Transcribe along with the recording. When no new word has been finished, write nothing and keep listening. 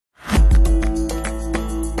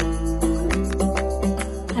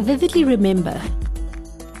I vividly remember,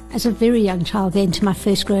 as a very young child, going to my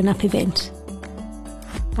first grown-up event.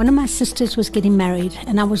 One of my sisters was getting married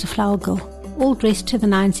and I was a flower girl, all dressed to the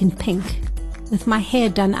nines in pink, with my hair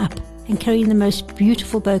done up and carrying the most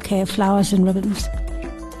beautiful bouquet of flowers and ribbons.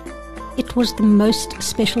 It was the most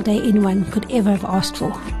special day anyone could ever have asked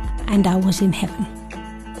for, and I was in heaven.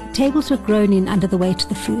 The tables were groaning under the weight of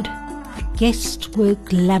the food. Guests were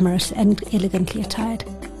glamorous and elegantly attired.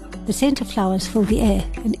 The scent of flowers filled the air,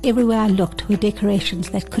 and everywhere I looked were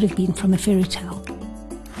decorations that could have been from a fairy tale.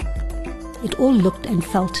 It all looked and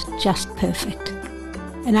felt just perfect.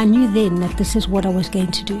 And I knew then that this is what I was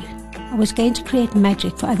going to do. I was going to create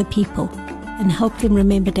magic for other people and help them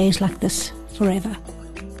remember days like this forever.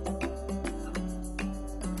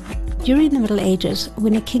 During the Middle Ages,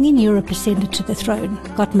 when a king in Europe ascended to the throne,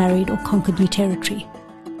 got married or conquered new territory,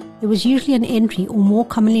 there was usually an entry, or more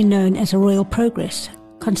commonly known as a royal progress,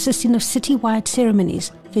 consisting of city-wide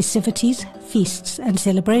ceremonies, festivities, feasts and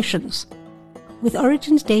celebrations. With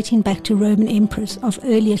origins dating back to Roman emperors of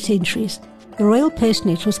earlier centuries, the royal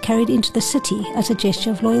personage was carried into the city as a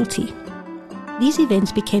gesture of loyalty. These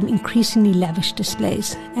events became increasingly lavish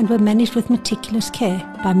displays and were managed with meticulous care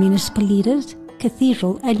by municipal leaders,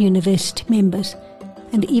 cathedral and university members,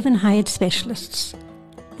 and even hired specialists.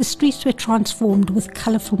 The streets were transformed with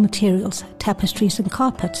colourful materials, tapestries and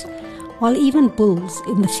carpets, while even bulls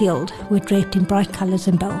in the field were draped in bright colours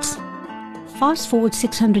and bells. Fast forward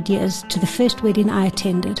 600 years to the first wedding I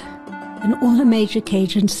attended, and all the major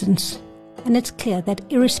occasions since, and it's clear that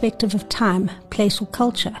irrespective of time, place or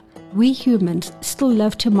culture, we humans still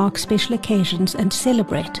love to mark special occasions and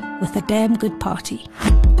celebrate with a damn good party.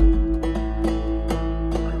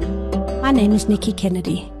 My name is Nikki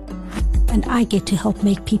Kennedy, and I get to help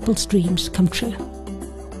make people's dreams come true.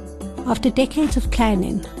 After decades of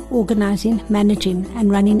planning, organizing, managing,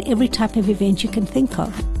 and running every type of event you can think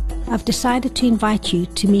of, I've decided to invite you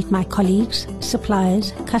to meet my colleagues,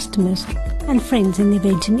 suppliers, customers, and friends in the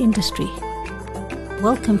eventing industry.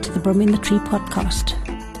 Welcome to the Broom in the Tree podcast,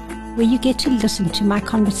 where you get to listen to my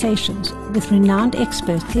conversations with renowned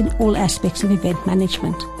experts in all aspects of event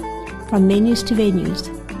management, from menus to venues,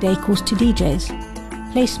 decors to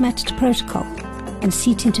DJs, placemats to protocol, and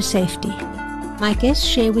seating to safety. My guests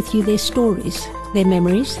share with you their stories, their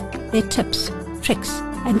memories, their tips, tricks,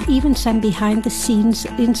 and even some behind-the-scenes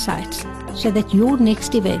insights so that your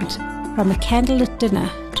next event, from a candlelit dinner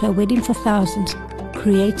to a wedding for thousands,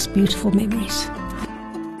 creates beautiful memories.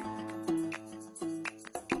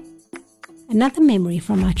 Another memory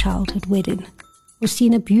from my childhood wedding was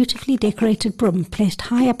seeing a beautifully decorated broom placed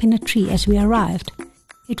high up in a tree as we arrived.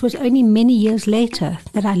 It was only many years later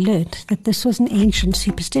that I learnt that this was an ancient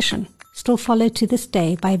superstition, still followed to this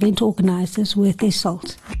day by event organisers worth their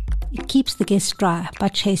salt. It keeps the guests dry by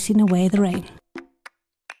chasing away the rain.